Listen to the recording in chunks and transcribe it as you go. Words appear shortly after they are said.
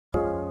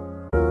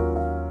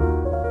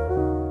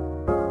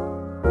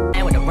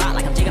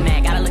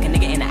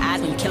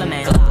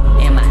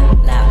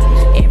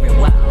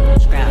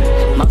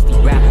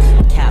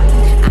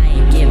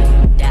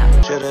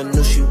shoulda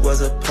knew she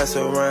was a pass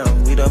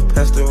around. We done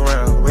passed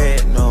around.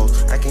 Red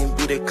nose, I can't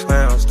be the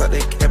clown. Start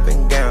that cap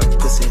and gown.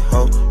 Pussy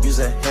hoe, use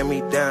a hand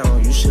me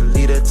down. You should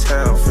lead a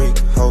town. Freak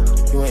hoe,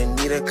 you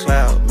ain't need a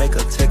cloud. Make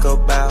her take a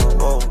bow.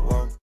 Whoa,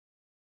 whoa.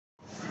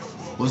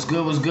 What's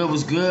good, what's good,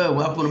 what's good?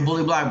 Welcome to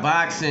Bully Block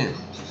Boxing.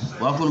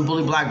 Welcome to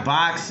Bully Block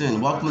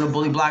Boxing. Welcome to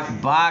Bully Block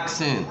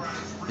Boxing.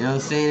 You know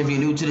what I'm saying? If you're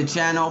new to the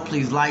channel,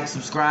 please like,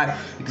 subscribe,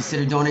 and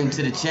consider donating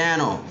to the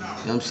channel. You know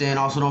what I'm saying?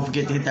 Also, don't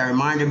forget to hit that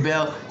reminder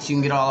bell so you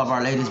can get all of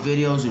our latest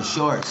videos and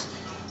shorts.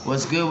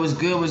 What's good, what's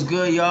good, what's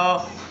good,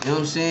 y'all? You know what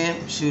I'm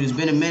saying? Shoot, it's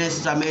been a minute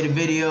since I made a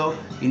video.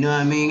 You know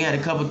what I mean? Had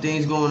a couple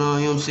things going on,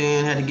 you know what I'm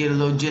saying? Had to get a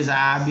little jizz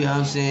eye, you know what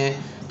I'm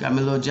saying? Got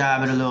me a little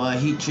job at a little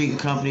heat treating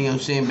company, you know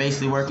what I'm saying?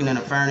 Basically working in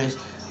a furnace.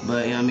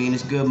 But, you know what I mean,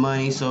 it's good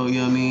money, so, you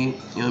know what I mean?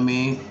 You know what I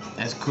mean?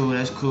 That's cool,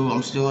 that's cool.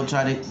 I'm still gonna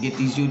try to get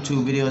these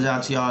YouTube videos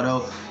out to y'all,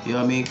 though. You know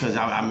what I mean? Because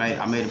I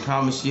made a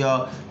promise to y'all,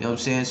 you know what I'm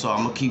saying? So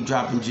I'm gonna keep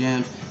dropping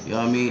gems, you know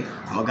what I mean?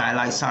 I'm a guy that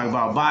likes to talk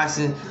about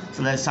boxing,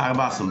 so let's talk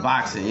about some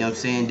boxing, you know what I'm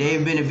saying?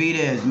 Dave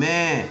Benavidez,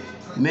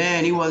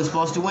 man, he wasn't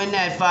supposed to win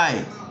that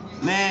fight.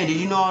 Man, did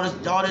you know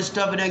all this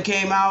stuff that done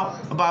came out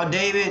about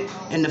David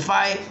in the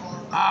fight?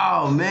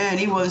 Oh, man,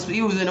 he was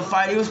in a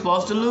fight he was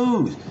supposed to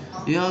lose.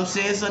 You know what I'm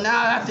saying? So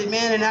now after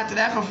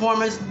that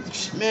performance,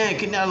 man,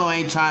 Canelo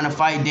ain't trying to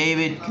fight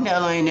David.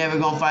 Canelo ain't never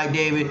gonna fight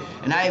David.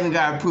 And I even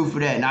got proof of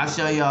that. And I'll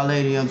show y'all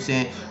later, you know what I'm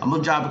saying? I'm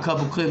gonna drop a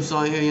couple clips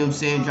on here, you know what I'm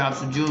saying? Drop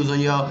some jewels on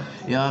y'all,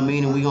 you know what I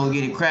mean? And we gonna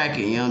get it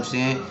cracking, you know what I'm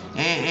saying?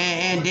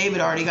 And David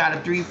already got a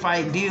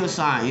 3-fight deal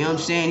signed, you know what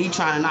I'm saying? He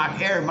trying to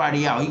knock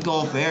everybody out. He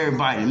going for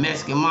everybody. The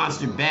Mexican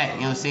monster back,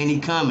 you know what I'm saying? He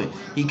coming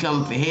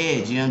for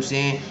heads, you know what I'm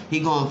saying?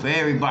 He going for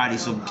everybody,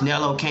 so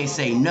Canelo can't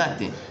say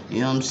nothing. You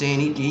know what I'm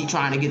saying? He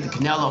trying to get the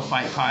Canelo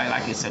fight probably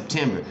like in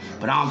September.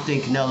 But I don't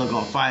think Canelo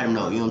gonna fight him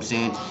though, you know what I'm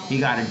saying? He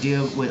got to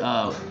deal with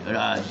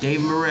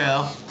Dave Morrell. You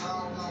know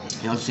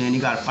what I'm saying? He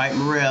gotta fight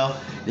Morrell.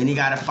 Then he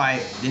gotta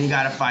fight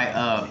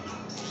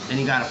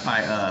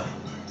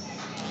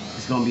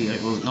it's gonna be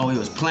it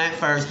was Plant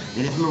first,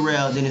 then it's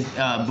Morrell, then it's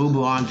Boo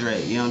Boo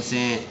Andre, you know what I'm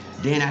saying?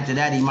 Then after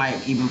that he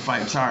might even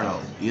fight Charlo,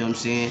 you know what I'm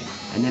saying?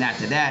 And then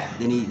after that,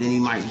 then he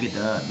might get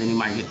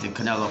the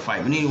Canelo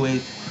fight. But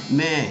anyways,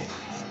 man,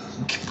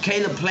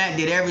 Caleb Plant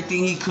did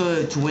everything he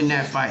could to win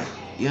that fight.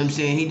 You know what I'm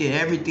saying? He did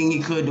everything he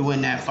could to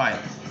win that fight.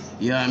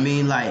 You know what I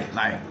mean? Like,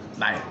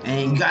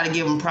 and you gotta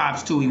give him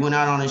props too. He went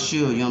out on his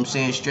shield, you know what I'm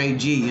saying? Straight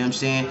G, you know what I'm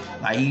saying?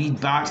 Like, he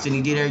boxed and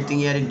he did everything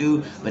he had to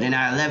do. But in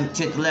that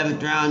 10th,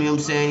 11th round, you know what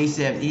I'm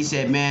saying? He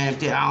said, man,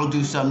 if I don't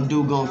do something,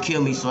 dude gonna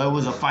kill me. So it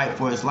was a fight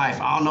for his life.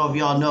 I don't know if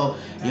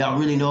y'all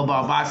really know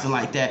about boxing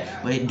like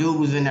that, but dude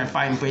was in there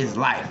fighting for his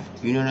life.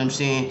 You know what I'm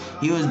saying?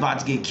 He was about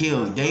to get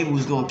killed. David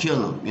was going to kill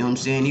him. You know what I'm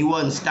saying? He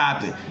wasn't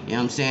stopping. You know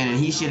what I'm saying? And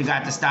he should have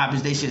got the stoppage.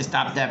 They should have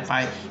stopped that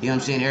fight. You know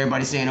what I'm saying?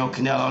 Everybody saying, oh,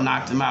 Canelo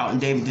knocked him out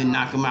and David didn't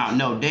knock him out.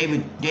 No,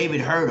 David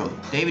hurt him.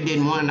 David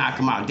didn't want to knock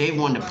him out. David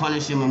wanted to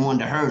punish him and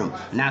wanted to hurt him.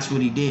 And that's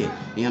what he did. You know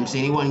what I'm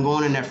saying? He wasn't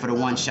going in there for the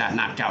one-shot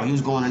knockout. He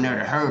was going in there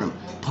to hurt him,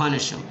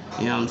 punish him.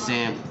 You know what I'm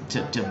saying?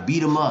 To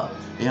beat him up.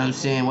 You know what I'm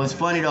saying? What's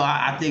funny though,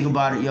 I think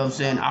about it, you know what I'm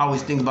saying? I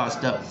always think about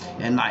stuff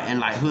in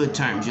like hood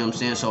terms, you know what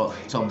I'm saying?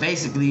 So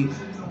basically,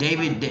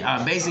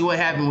 basically what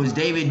happened was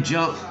David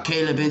jumped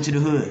Caleb into the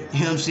hood. You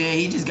know what I'm saying?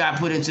 He just got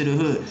put into the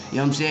hood. You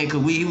know what I'm saying?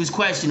 Because he was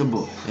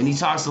questionable. And he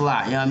talks a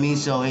lot. You know what I mean?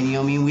 So, and you know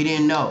what I mean? We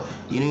didn't know.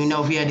 You didn't even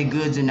know if he had the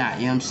goods or not.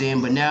 You know what I'm saying?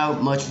 But now,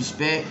 much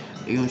respect.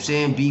 You know what I'm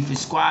saying? Beef is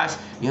squash.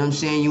 You know what I'm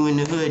saying? You in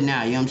the hood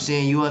now. You know what I'm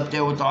saying? You up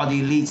there with all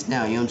the elites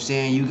now. You know what I'm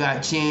saying? You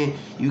got chin.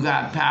 You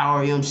got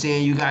power. You know what I'm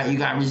saying? You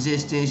got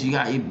resistance. You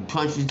got your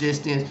punch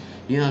resistance.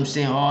 You know what I'm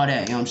saying? All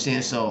that. You know what I'm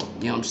saying? So,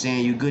 you know what I'm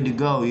saying? You good to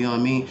go. You know what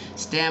I mean?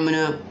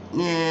 Stamina.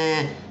 Nah.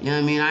 You know what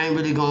I mean? I ain't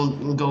really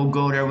gonna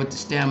go there with the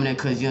stamina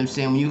because, you know what I'm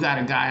saying? When you got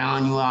a guy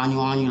on you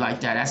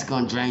like that, that's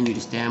gonna drain you.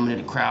 The stamina,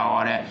 the crowd,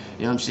 all that.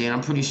 You know what I'm saying?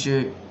 I'm pretty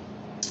sure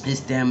his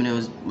stamina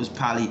was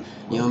probably,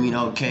 you know what I mean,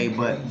 okay,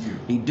 but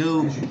he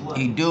do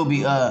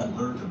be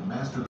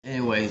anyways, you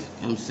know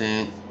what I'm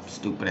saying?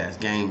 Stupid ass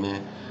game,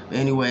 man. But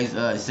anyways,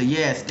 so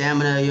yeah,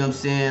 stamina, you know what I'm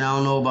saying? I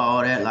don't know about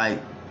all that,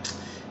 like,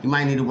 you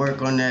might need to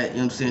work on that, you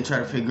know what I'm saying? Try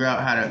to figure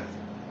out how to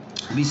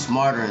be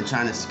smarter and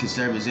trying to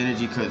conserve his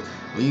energy, because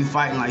when you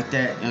fighting like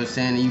that, you know what I'm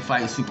saying, and you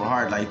fighting super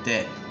hard like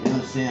that, you know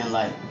what I'm saying,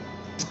 like,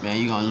 man,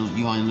 you're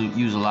gonna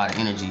use a lot of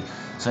energy.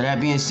 So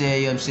that being said,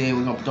 you know what I'm saying,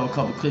 we're gonna throw a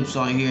couple clips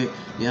on here,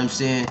 you know what I'm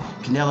saying?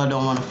 Canelo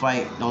don't wanna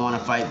fight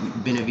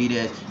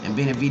Benavidez, and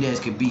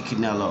Benavidez could beat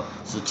Canelo.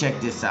 So check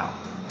this out.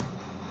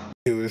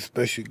 Here with a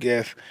special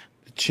guest,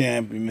 the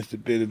champion, Mr.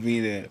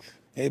 Benavidez.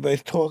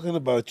 Everybody's talking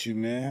about you,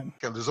 man.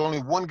 There's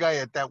only one guy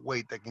at that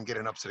weight that can get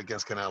an upset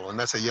against Canelo, and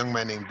that's a young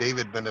man named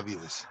David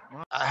Benavidez.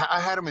 I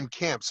had him in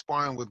camp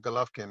sparring with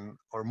Golovkin,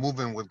 or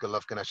moving with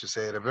Golovkin, I should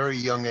say, at a very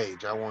young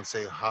age. I won't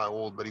say how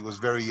old, but he was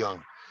very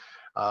young.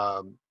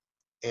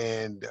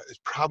 And it's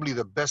probably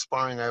the best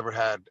sparring I ever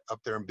had up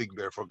there in Big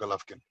Bear for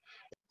Golovkin.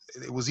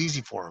 It was easy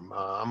for him.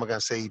 I'm not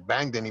gonna say he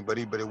banged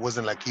anybody, but it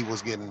wasn't like he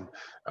was getting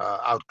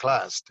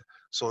outclassed.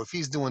 So if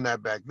he's doing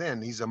that back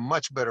then, he's a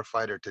much better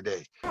fighter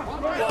today.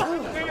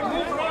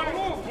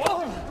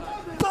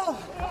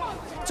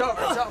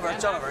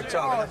 It's over.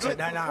 That's it.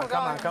 No,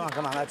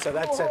 come on. That's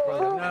it,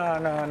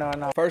 brother.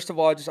 No. First of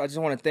all, I just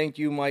want to thank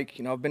you, Mike.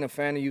 You know, I've been a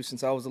fan of you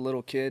since I was a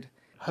little kid.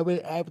 How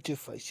many amateur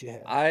fights you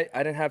had? I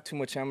didn't have too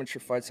much amateur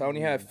fights. I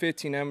only had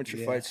 15 amateur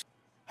fights.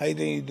 How you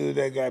think you do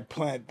that guy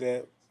Plant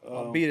that?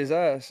 I'll beat his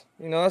ass.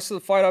 You know, that's the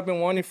fight I've been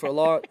wanting for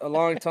a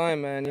long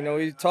time, man. You know,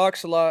 he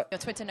talks a lot. Your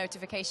Twitter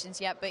notifications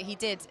yet, but he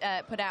did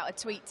put out a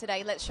tweet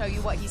today. Let's show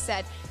you what he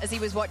said as he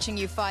was watching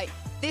you fight.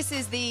 This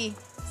is the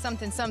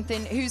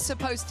something who's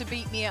supposed to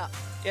beat me up.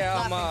 Yeah,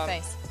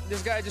 laughing face.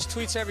 This guy just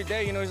tweets every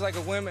day. You know, he's like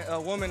a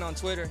woman on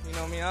Twitter. You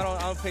know what I mean? I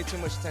don't pay too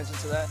much attention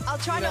to that. I'll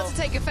try not to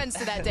take offense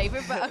to that,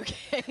 David, but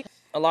okay.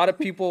 A lot of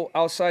people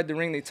outside the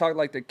ring, they talk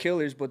like they're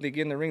killers, but they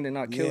get in the ring, they're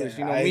not killers.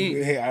 You know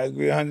me. I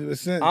agree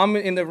 100%. I'm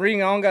in the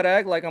ring. I don't gotta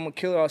act like I'm a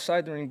killer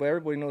outside the ring, but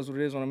everybody knows what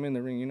it is when I'm in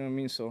the ring. You know what I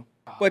mean? So,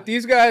 but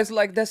these guys,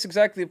 like, that's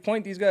exactly the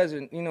point. These guys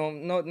are, you know,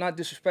 not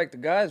disrespect the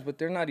guys, but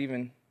they're not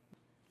even.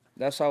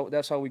 That's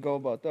how we go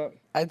about that.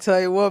 I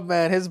tell you what,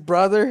 man, his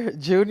brother,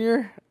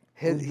 Junior,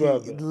 His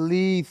brother.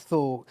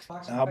 Lethal.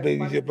 How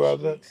big is your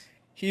brother?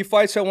 He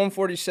fights at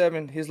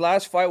 147. His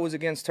last fight was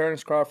against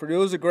Terrence Crawford. It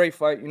was a great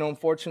fight. You know,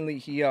 unfortunately,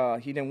 he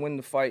didn't win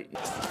the fight.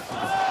 Good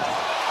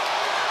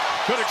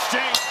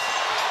exchange.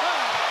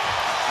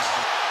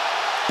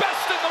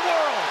 Best in the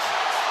world.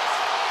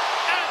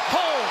 At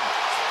home.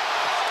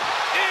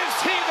 Is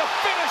he the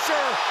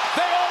finisher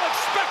they all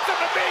expect him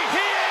to be?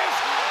 He is.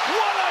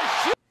 What a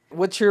shot.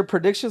 What's your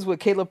predictions with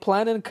Caleb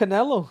Plant and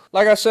Canelo?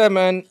 Like I said,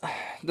 man,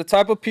 the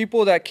type of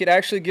people that could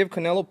actually give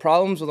Canelo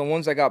problems are the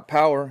ones that got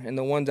power and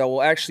the ones that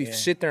will actually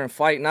sit there and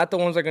fight, not the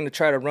ones that are going to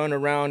try to run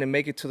around and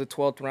make it to the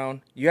 12th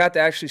round. You have to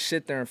actually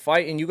sit there and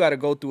fight, and you got to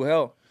go through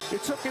hell.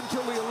 It took him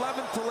till the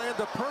 11th to land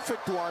the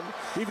perfect one,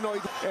 even though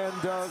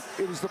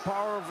it was the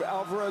power of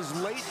Alvarez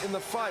late in the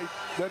fight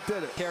that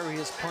did it. Carry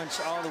his punch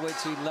all the way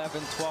to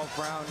 11, 12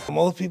 round.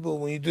 Most people,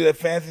 when you do that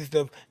fancy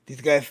stuff, these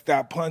guys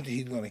stop punching.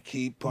 He's going to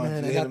keep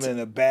punching. Hit him in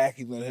the back.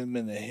 He's going to hit him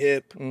in the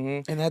hip.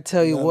 And I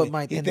tell you what,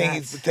 Mike, he think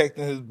he's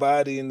protecting his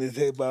body and his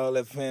hip by all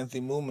that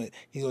fancy movement.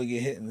 He's going to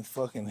get hit in his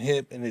fucking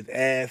hip and his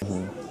ass.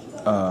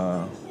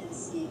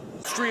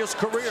 Illustrious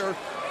career.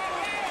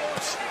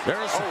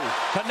 There's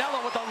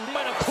Canelo with a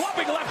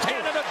clubbing left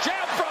hand and a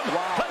jab from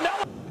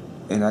Canelo.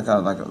 And I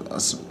got like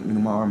you know,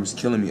 my arm is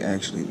killing me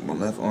actually, my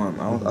left arm.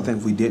 I think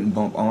if we didn't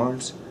bump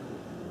arms,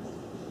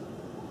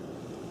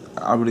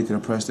 I really could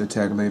have pressed the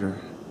attack later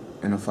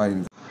in the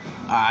fighting.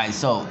 All right,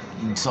 so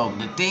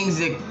the things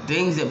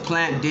that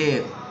Plant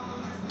did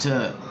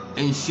to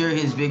ensure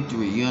his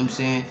victory, you know what I'm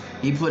saying?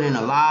 He put in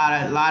a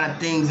lot of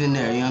things in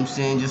there, you know what I'm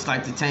saying? Just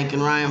like the Tank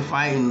and Ryan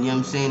fighting, you know what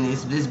I'm saying?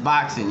 It's this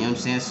boxing, you know what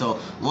I'm saying? So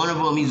one of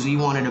them, he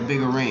wanted a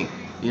bigger ring,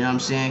 you know what I'm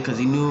saying? Because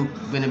he knew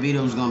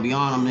Benavidez was gonna be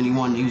on him, and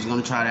he was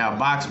gonna try to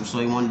outbox him, so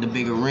he wanted the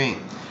bigger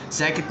ring.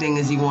 Second thing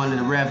is he wanted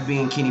the ref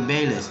being Kenny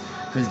Bayless,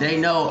 because they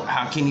know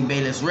how Kenny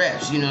Bayless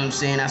reps, you know what I'm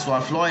saying? That's why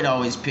Floyd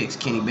always picks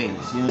Kenny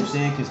Bayless, you know what I'm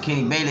saying? Because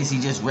Kenny Bayless,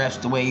 he just reps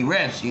the way he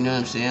reps, you know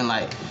what I'm saying?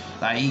 Like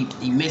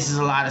he misses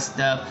a lot of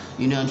stuff,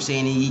 you know what I'm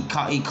saying? He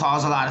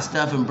calls a lot of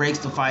stuff and breaks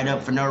the fight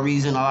up for no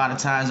reason. A lot of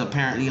times,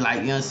 apparently,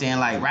 like, you know what I'm saying?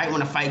 Like, right when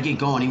the fight get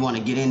going, he want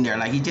to get in there.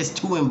 Like, he's just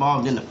too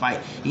involved in the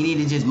fight. He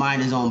need to just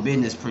mind his own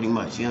business, pretty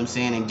much, you know what I'm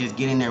saying? And just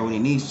get in there when he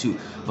needs to.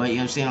 But, you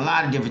know what I'm saying? A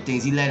lot of different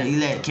things. He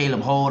let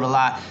Caleb hold a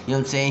lot, you know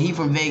what I'm saying? He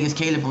from Vegas,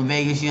 Caleb from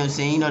Vegas, you know what I'm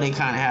saying? You know, they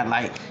kind of had,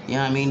 like, you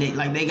know what I mean?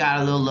 They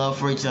got a little love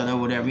for each other or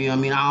whatever, you know what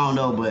I mean? I don't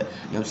know, but, you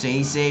know what I'm saying?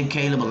 He saved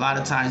Caleb a lot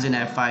of times in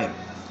that fight,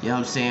 you know what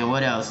I'm saying?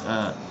 What else?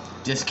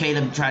 Just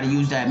Caleb tried to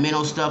use that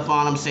mental stuff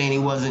on him, saying he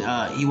wasn't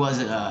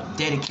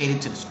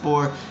dedicated to the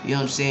sport. You know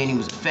what I'm saying? He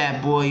was a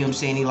fat boy. You know what I'm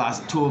saying? He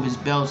lost 2 of his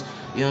belts.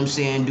 You know what I'm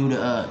saying? Due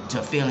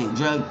to failing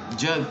drug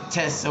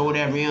tests or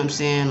whatever. You know what I'm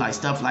saying? Like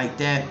stuff like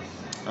that.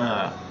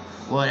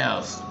 What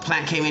else?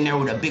 Plant came in there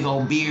with a big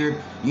old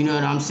beard. You know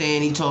what I'm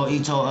saying? He told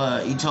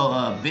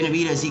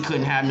Benavidez he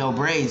couldn't have no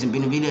braids, and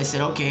Benavidez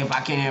said, okay, if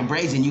I can't have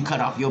braids, then you cut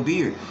off your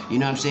beard. You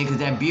know what I'm saying? Because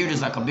that beard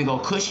is like a big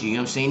old cushion. You know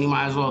what I'm saying? He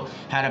might as well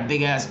had a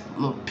big ass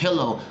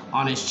pillow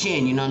on his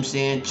chin. You know what I'm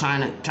saying?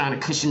 Trying to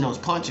cushion those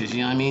punches.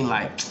 You know what I mean?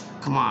 Like,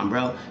 come on,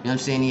 bro. You know what I'm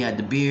saying? He had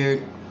the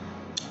beard.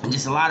 And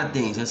just a lot of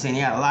things. You know what I'm saying?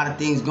 He had a lot of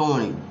things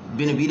going.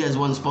 Benavidez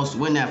wasn't supposed to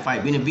win that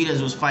fight.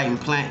 Benavidez was fighting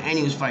Plant, and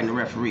he was fighting the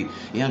referee. You know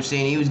what I'm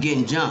saying? He was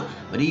getting jumped,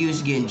 but he used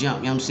to getting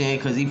jumped, you know what I'm saying?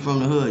 Because he from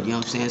the hood, you know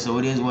what I'm saying? So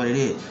it is what it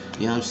is,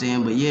 you know what I'm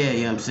saying? But yeah,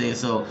 you know what I'm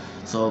saying?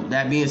 So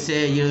that being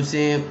said, you know what I'm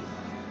saying?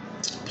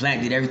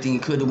 Plant did everything he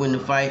could to win the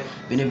fight.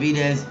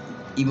 Benavidez,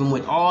 even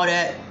with all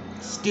that,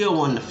 still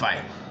won the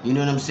fight. You know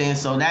what I'm saying?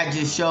 So that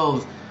just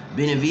shows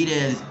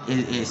Benavidez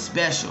is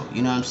special,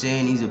 you know what I'm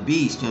saying? He's a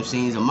beast, you know what I'm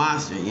saying? He's a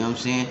monster, you know what I'm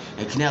saying?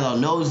 And Canelo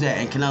knows that,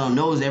 and Canelo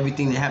knows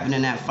everything that happened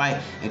in that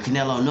fight, and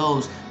Canelo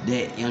knows that,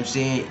 you know what I'm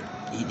saying,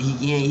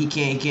 he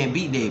can't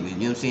beat David. You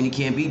know what I'm saying? He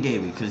can't beat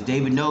David because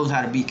David knows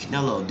how to beat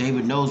Canelo.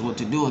 David knows what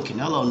to do, and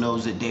Canelo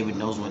knows that David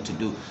knows what to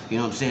do. You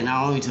know what I'm saying?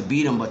 Not only to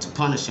beat him, but to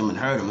punish him and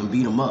hurt him and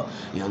beat him up.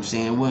 You know what I'm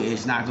saying? Well,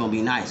 it's not gonna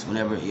be nice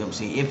whenever, you know what I'm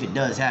saying, if it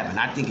does happen.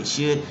 I think it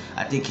should.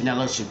 I think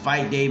Canelo should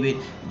fight David.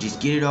 Just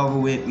get it over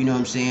with. You know what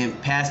I'm saying?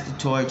 Pass the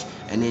torch,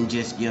 and then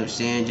just, you know what I'm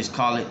saying, just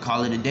call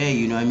it a day.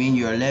 You know what I mean?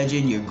 You're a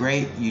legend. You're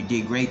great. You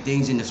did great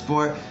things in the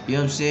sport. You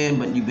know what I'm saying?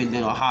 But you've been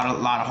in a lot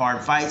of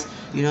hard fights.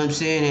 You know what I'm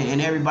saying?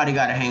 And everybody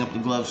got to hang up the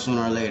gloves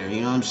sooner or later.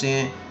 You know what I'm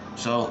saying?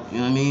 So, you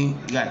know what I mean?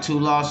 You got 2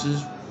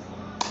 losses.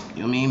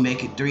 You know what I mean?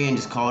 Make it 3 and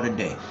just call it a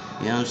day.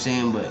 You know what I'm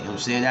saying? But, you know what I'm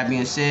saying? That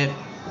being said,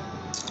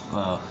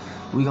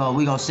 we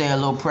gonna say a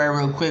little prayer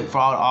real quick for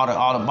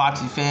all the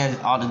boxing fans,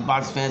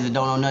 that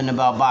don't know nothing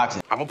about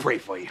boxing. I'm gonna pray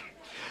for you.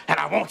 And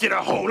I want you to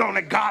hold on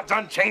to God's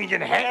unchanging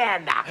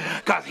hand,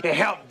 because He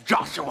helped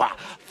Joshua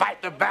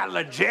fight the battle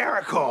of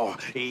Jericho.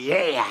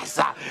 Yes.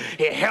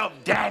 He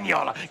helped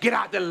Daniel get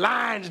out the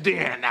lion's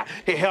den.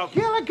 He helped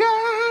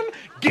Gilligan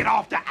get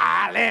off the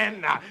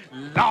island.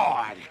 Lord.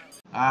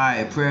 All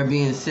right, prayer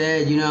being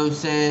said, you know what I'm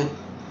saying?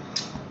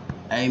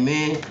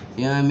 Amen.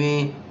 You know what I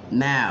mean?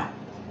 Now,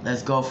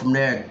 let's go from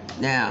there.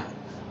 Now,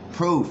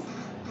 proof.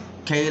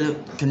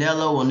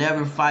 Canelo will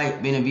never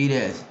fight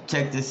Benavidez.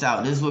 Check this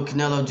out. This is what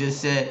Canelo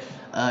just said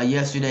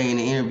yesterday in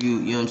the interview,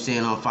 you know what I'm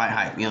saying, on Fight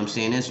Hype. You know what I'm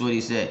saying? This is what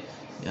he said.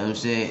 You know what I'm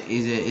saying?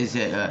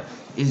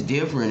 It's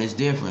different. It's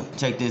different.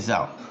 Check this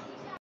out.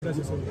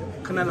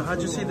 Canelo,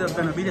 how'd you see the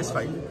Benavidez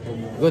fight?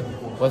 Good.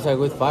 Was a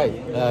good fight.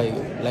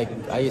 Like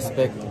I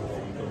expect.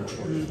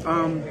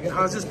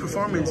 How's his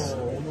performance?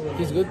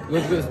 He's good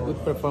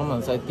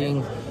performance. I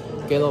think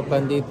Caleb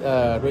did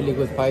a really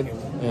good fight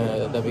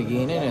at the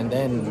beginning, and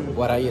then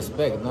what I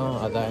expect,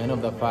 no, at the end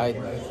of the fight,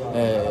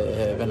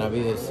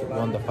 Benavidez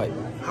won the fight.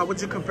 How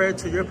would you compare it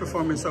to your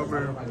performance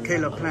over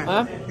Caleb Plant?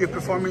 Huh? Your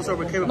performance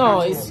over Caleb No,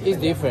 Plant? it's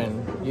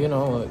different. You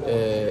know,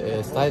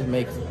 style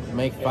make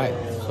fight.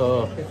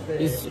 So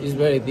it's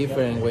very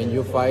different when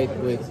you fight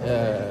with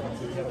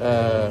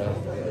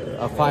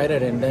a fighter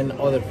and then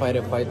other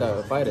fighter fight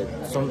a fighter.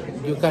 So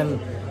you can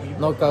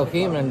knock out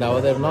him and the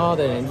other not,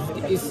 and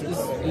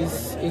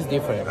it's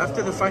different.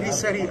 After the fight, he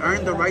said he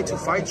earned the right to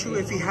fight you.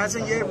 If he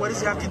hasn't yet, what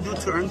does he have to do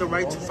to earn the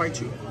right to fight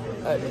you?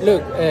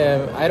 Look,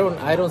 I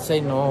don't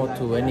say no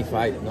to any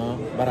fight, no.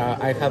 But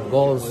I have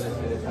goals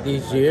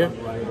this year,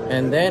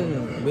 and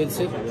then we'll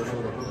see.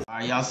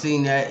 Y'all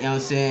seen that, you know what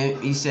I'm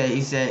saying? He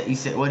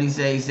said, what he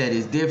said? He said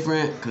it's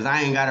different, because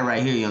I ain't got it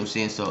right here, you know what I'm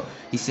saying? So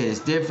he said it's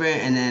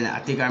different, and then I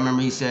think I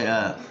remember he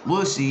said,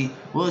 we'll see.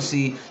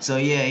 So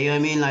yeah, you know what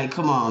I mean? Like,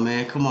 come on,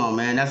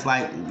 man. That's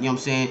like, you know what I'm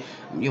saying?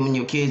 When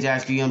your kids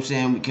ask you, you know what I'm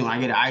saying, can I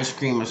get an ice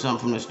cream or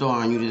something from the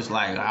store? And you just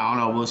like, I don't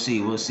know, we'll see,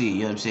 you know what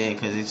I'm saying?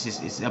 Because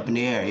it's up in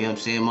the air, you know what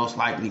I'm saying? Most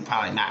likely,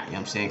 probably not, you know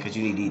what I'm saying? Because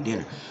you need to eat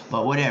dinner.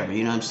 But whatever,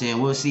 you know what I'm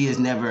saying? We'll see is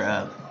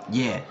never,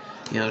 yeah,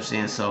 you know what I'm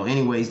saying? So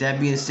anyways, that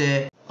being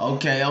said,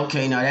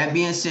 okay, now that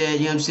being said,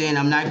 you know what I'm saying,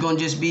 I'm not going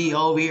to just be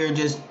over here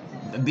just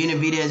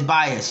Benavidez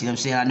bias, you know what I'm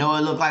saying? I know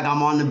it look like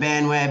I'm on the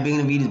bandwagon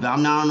Benavidez, but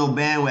I'm not on no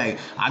bandwagon.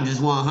 I'm just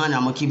 100.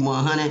 I'm going to keep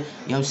 100, you know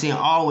what I'm saying,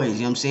 always, you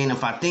know what I'm saying?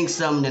 If I think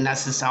something, then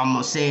that's just how I'm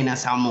going to say it, and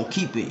that's how I'm going to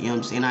keep it, you know what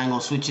I'm saying? I ain't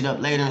going to switch it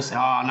up later and say,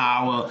 oh,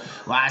 nah, well,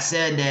 I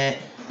said that.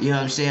 You know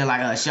what I'm saying?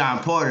 Like Sean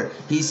Porter,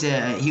 he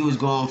said he was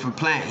going for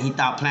Plant. He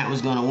thought Plant was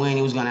going to win.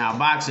 He was going to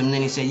outbox him. And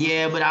then he said,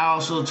 yeah, but I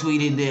also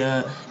tweeted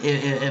that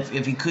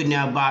if he couldn't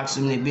outbox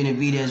him, that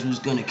Benavidez was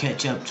going to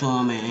catch up to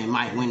him and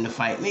might win the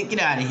fight. Man, get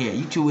out of here.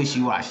 You too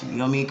wishy-washy. You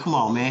know what I mean? Come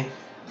on, man. You know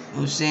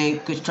what I'm saying?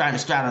 Quit trying to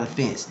straddle the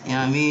fence. You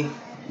know what I mean?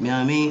 You know what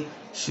I mean?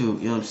 Shoot,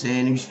 you know what I'm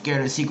saying? You scared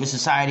of the secret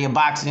society of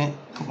boxing?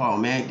 Come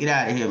on, man. Get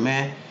out of here,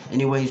 man.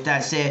 Anyways,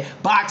 that said,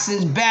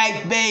 boxing's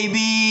back,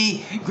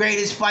 baby.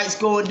 Greatest fights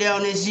going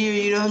down this year,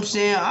 you know what I'm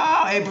saying?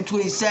 Oh, April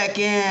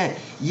 22nd.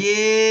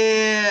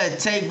 Yeah,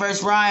 Tank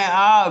versus Ryan.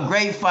 Oh,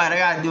 great fight. I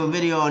got to do a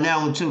video on that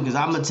one, too, because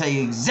I'm going to tell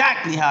you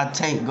exactly how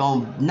Tank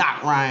going to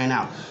knock Ryan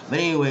out. But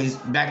anyways,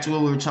 back to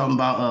what we were talking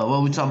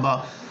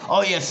about.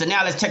 Oh, yeah, so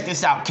now let's check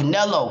this out.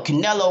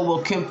 Canelo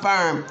will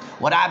confirm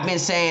what I've been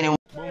saying. And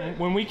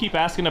when we keep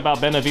asking about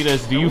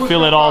Benavidez, do you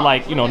feel it all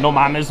like, you know, no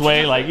mama's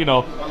way? Like, you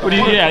know, what do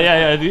you,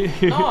 yeah.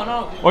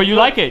 No. Or you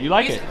like it,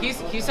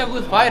 He's a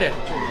good fighter.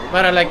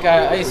 But like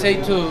I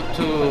say to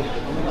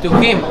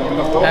him,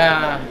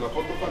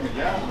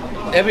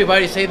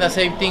 everybody say the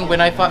same thing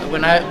before I fought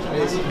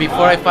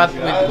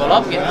with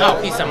Golovkin.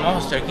 Oh, he's a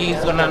monster.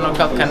 He's gonna knock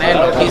out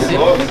Canelo. He's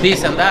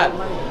this and that.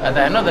 At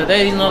the end of the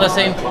day, it's not the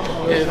same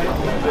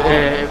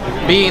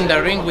being in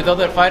the ring with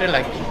other fighters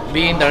like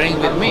being in the ring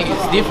with me.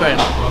 It's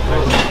different.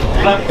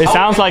 It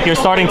sounds like you're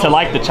starting to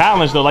like the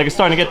challenge, though. Like it's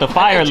starting to get the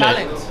fire lit.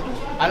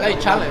 I like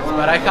challenge,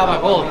 but I have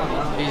a goal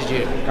this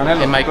year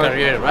in my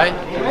career, right?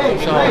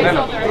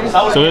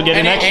 So we'll get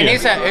it next year.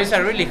 And it's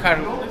a really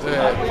hard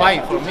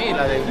fight for me,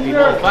 like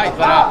people fight.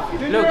 But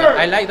look,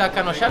 I like that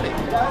kind of challenge.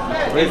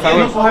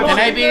 And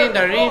I've been in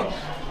the ring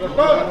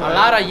a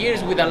lot of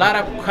years with a lot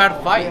of hard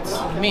fights.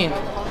 I mean,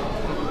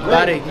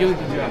 but you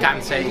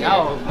can't say,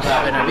 oh,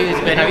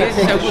 Benavidez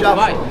is a good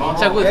fight.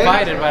 It's a good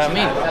fighter, but I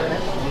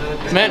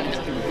mean, man,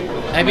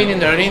 I've been in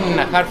the ring in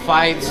hard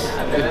fights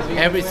with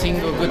every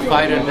single good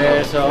fighter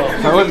there. So.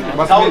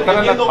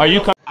 Are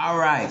you? All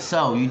right,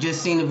 so you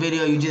just seen the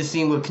video. You just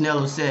seen what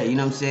Canelo said. You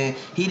know what I'm saying?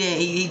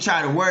 He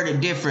tried to word it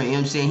different. You know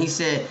what I'm saying? He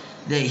said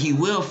that he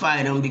will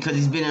fight him because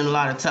he's been in a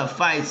lot of tough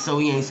fights, so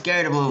he ain't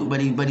scared of him. But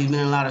he's been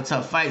in a lot of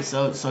tough fights,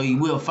 so he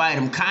will fight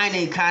him. Kind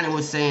of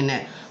was saying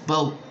that,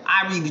 but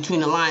I read between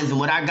the lines, and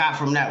what I got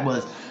from that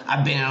was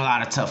I've been in a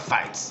lot of tough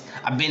fights.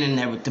 I've been in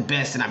there with the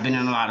best, and I've been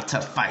in a lot of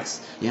tough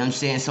fights. You know what I'm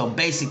saying? So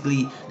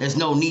basically, there's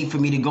no need for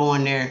me to go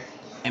in there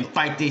and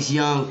fight this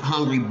young,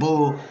 hungry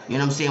bull, you know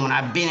what I'm saying, when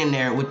I've been in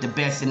there with the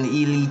best and the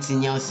elites,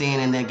 and you know what I'm saying,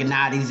 and the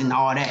Benavidez and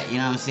all that, you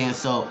know what I'm saying?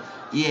 So,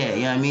 yeah,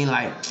 you know what I mean?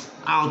 Like,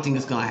 I don't think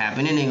it's gonna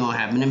happen. It ain't gonna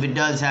happen. If it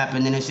does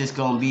happen, then it's just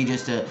gonna be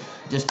just a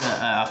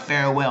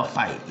farewell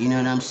fight, you know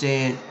what I'm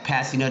saying?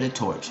 Passing of the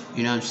torch,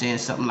 you know what I'm saying?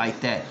 Something like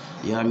that,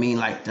 you know what I mean?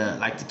 Like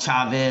the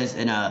Chavez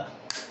and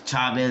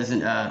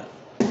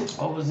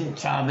what was it?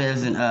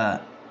 Chavez and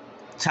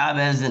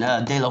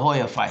De La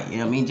Hoya fight, you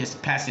know what I mean?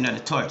 Just passing of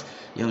the torch.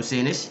 You know what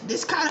I'm saying?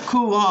 This kind of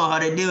cool, huh? How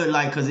they do it,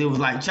 like, because it was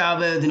like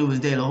Chavez and it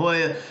was De La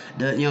Hoya.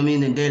 You know what I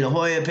mean? Then De La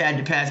Hoya had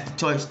to pass the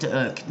torch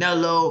to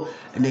Canelo.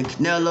 And then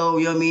Canelo,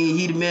 you know what I mean?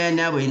 He the man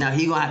now, but now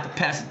he going to have to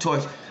pass the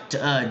torch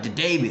to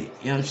David.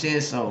 You know what I'm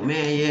saying? So,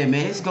 man, yeah,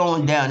 man, it's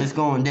going down. It's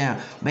going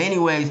down. But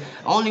anyways,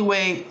 only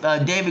way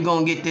David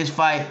going to get this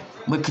fight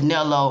with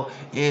Canelo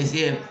is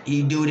if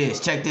he do this.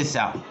 Check this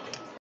out.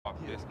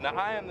 Now,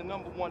 I am the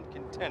 #1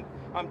 contender.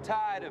 I'm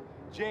tired of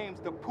James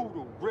the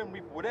Poodle, Grim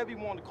Reaper, whatever he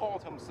wanted to call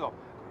himself,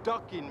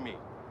 ducking me.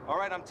 All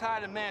right, I'm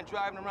tired of man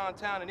driving around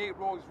town in 8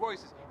 Rolls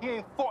Royces. He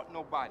ain't fought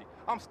nobody.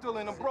 I'm still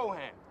in a bro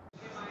hand.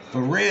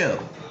 For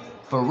real.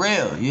 For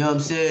real, you know what I'm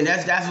saying?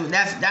 That's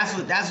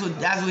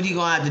what he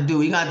gonna have to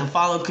do. He gonna have to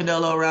follow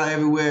Canelo around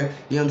everywhere,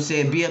 you know what I'm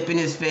saying? Be up in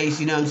his face,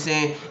 you know what I'm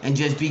saying? And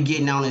just be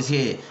getting on his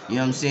head, you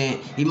know what I'm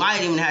saying? He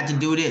might even have to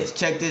do this.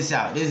 Check this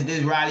out. This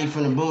Riley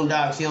from the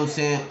Boondocks, you know what I'm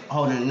saying?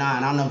 Holding a 9. I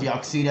don't know if y'all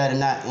can see that or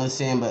not, you know what I'm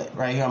saying? But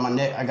right here on my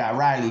neck, I got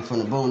Riley from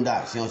the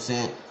Boondocks, you know what I'm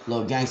saying?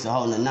 Little gangster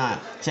holding a 9.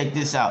 Check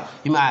this out.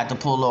 You might have to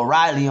pull a little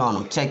Riley on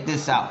him. Check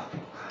this out.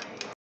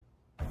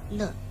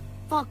 Look,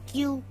 fuck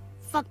you.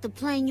 Fuck the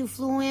plane you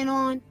flew in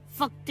on.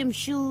 Fuck them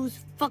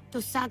shoes, fuck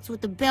those socks with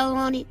the bell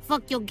on it,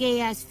 fuck your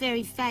gay-ass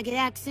fairy faggot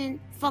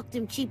accent, fuck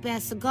them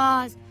cheap-ass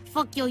cigars,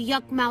 fuck your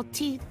yuck-mouth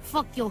teeth,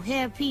 fuck your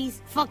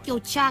hairpiece, fuck your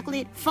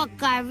chocolate, fuck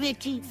Guy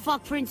Ritchie,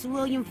 fuck Prince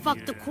William,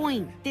 fuck the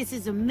Queen. This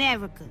is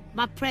America.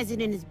 My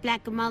president is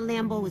black and my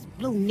Lambo is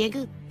blue,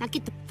 nigga. Now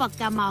get the fuck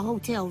out of my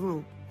hotel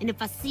room. And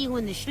if I see you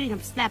in the street,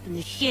 I'm slapping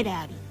the shit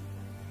out of you.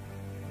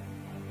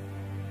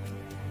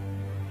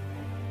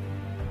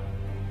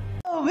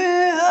 Oh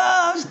man,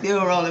 I'm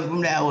still rolling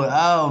from that one.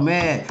 Oh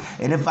man.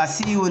 And if I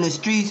see you in the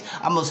streets,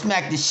 I'm gonna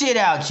smack the shit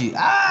out you.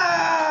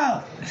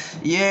 Ah!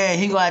 Yeah,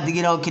 he gonna have to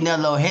get on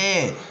Canelo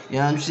head. You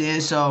know what I'm saying?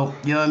 So,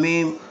 you know what I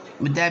mean?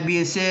 With that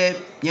being said,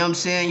 you know what I'm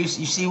saying? You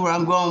see where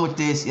I'm going with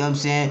this, you know what I'm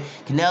saying?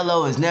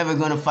 Canelo is never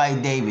gonna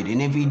fight David.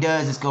 And if he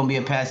does, it's gonna be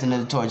a passing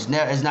of the torch.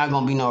 It's not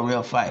gonna be no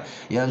real fight.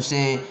 You know what I'm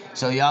saying?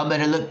 So y'all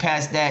better look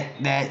past that,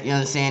 you know what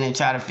I'm saying, and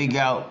try to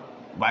figure out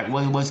like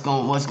what's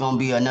gonna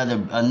be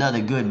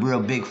another good real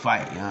big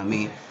fight, you know what I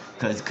mean?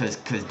 Cause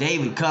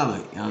David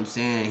coming, you know what I'm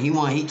saying?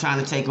 He trying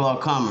to take all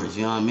comers,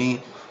 you know what I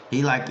mean?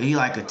 He like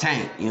a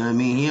tank, you know what I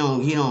mean? He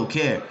don't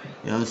care,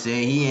 you know what I'm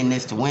saying? He in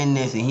this to win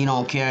this, and he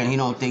don't care, and he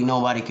don't think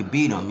nobody could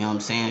beat him, you know what I'm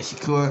saying?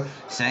 Shakur,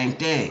 same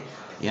thing,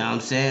 you know what I'm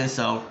saying?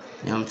 So,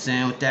 you know what I'm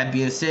saying? With that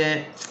being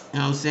said, you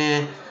know what I'm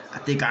saying? I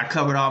think I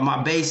covered all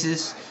my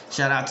bases.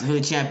 Shout out to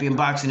Hood Champion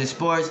Boxing and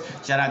Sports.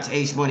 Shout out to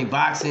H Money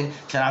Boxing.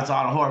 Shout out to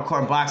all the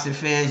hardcore boxing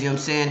fans, you know what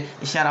I'm saying?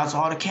 And shout out to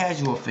all the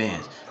casual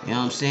fans, you know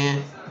what I'm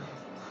saying?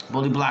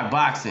 Bully Block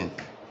Boxing.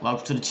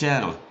 Welcome to the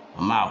channel.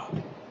 I'm out.